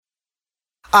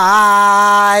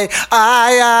Ai,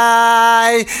 ai,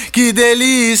 ai, que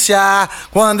delícia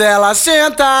quando ela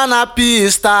senta na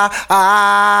pista.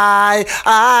 Ai,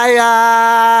 ai,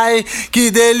 ai,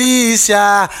 que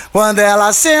delícia quando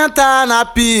ela senta na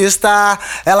pista.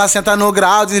 Ela senta no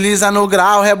grau, desliza no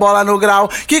grau, rebola no grau,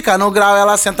 quica no grau.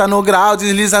 Ela senta no grau,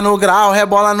 desliza no grau,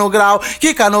 rebola no grau,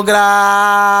 quica no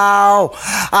grau.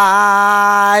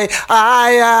 Ai,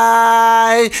 ai,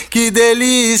 ai, que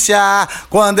delícia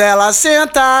quando ela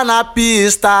senta na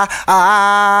pista.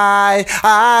 Ai,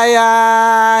 ai,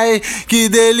 ai, que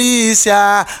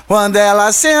delícia quando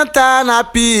ela senta na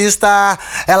pista.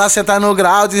 Ela senta no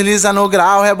grau, desliza no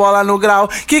grau, rebola no grau,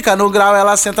 quica no grau.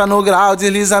 Ela senta no grau,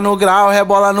 desliza no grau,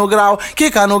 rebola no grau,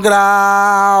 quica no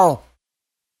grau.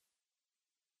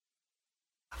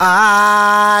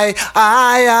 Ai,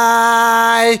 ai,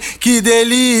 ai, que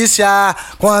delícia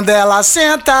quando ela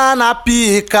senta na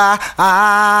pica.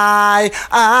 Ai,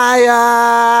 ai,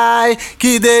 ai,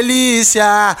 que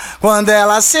delícia quando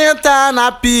ela senta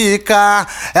na pica.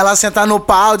 Ela senta no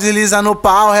pau, desliza no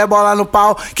pau, rebola no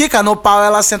pau, quica no pau.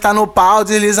 Ela senta no pau,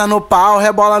 desliza no pau,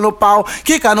 rebola no pau,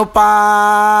 quica no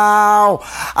pau.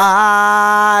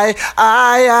 Ai,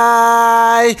 ai,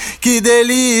 ai, que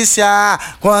delícia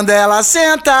quando ela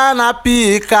senta na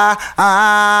pica.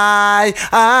 Ai,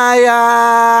 ai,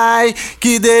 ai,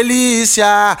 que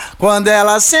delícia quando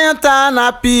ela senta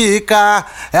na pica.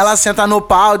 Ela senta no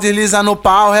pau, desliza no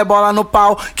pau, rebola no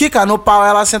pau, quica no pau.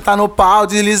 Ela senta no pau,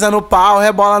 desliza no pau,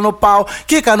 rebola no pau,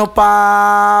 quica no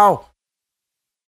pau.